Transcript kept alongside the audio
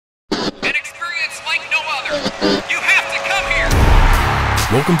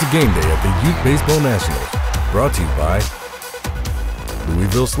Welcome to game day at the Youth Baseball Nationals, brought to you by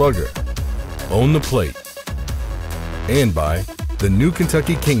Louisville Slugger, Own the Plate, and by the New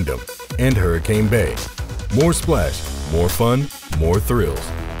Kentucky Kingdom and Hurricane Bay. More splash, more fun, more thrills.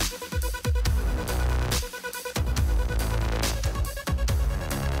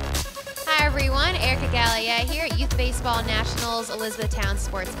 Hi everyone, Erica Gallia here at Youth Baseball Nationals Elizabethtown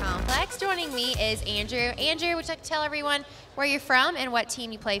Sports Complex. Joining me is Andrew. Andrew, would you like to tell everyone where you're from and what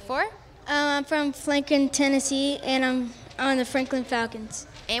team you play for? I'm from Franklin, Tennessee, and I'm on the Franklin Falcons.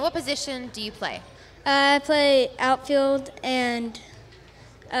 And what position do you play? I play outfield and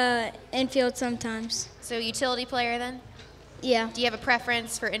infield sometimes. So utility player then? Yeah. Do you have a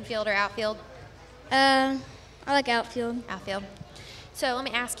preference for infield or outfield? I like outfield. Outfield. So let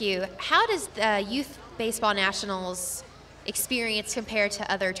me ask you, how does the Youth Baseball Nationals experience compare to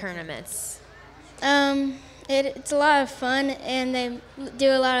other tournaments? It's a lot of fun, and they do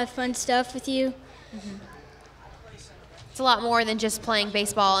a lot of fun stuff with you. Mm-hmm. It's a lot more than just playing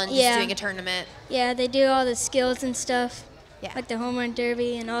baseball and just doing a tournament. Yeah, they do all the skills and stuff, like the home run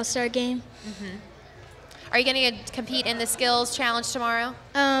derby and all-star game. Mm-hmm. Are you going to compete in the skills challenge tomorrow?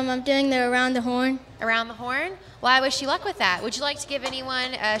 I'm doing the around the horn. Around the horn? Well, I wish you luck with that. Would you like to give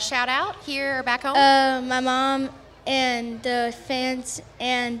anyone a shout out here or back home? My mom and the fans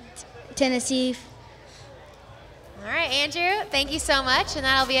and Tennessee. All right, Andrew, thank you so much, and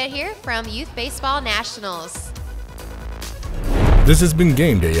that'll be it here from Youth Baseball Nationals. This has been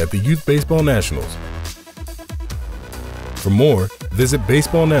game day at the Youth Baseball Nationals. For more, visit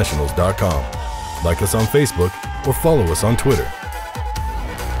baseballnationals.com. Like us on Facebook or follow us on Twitter.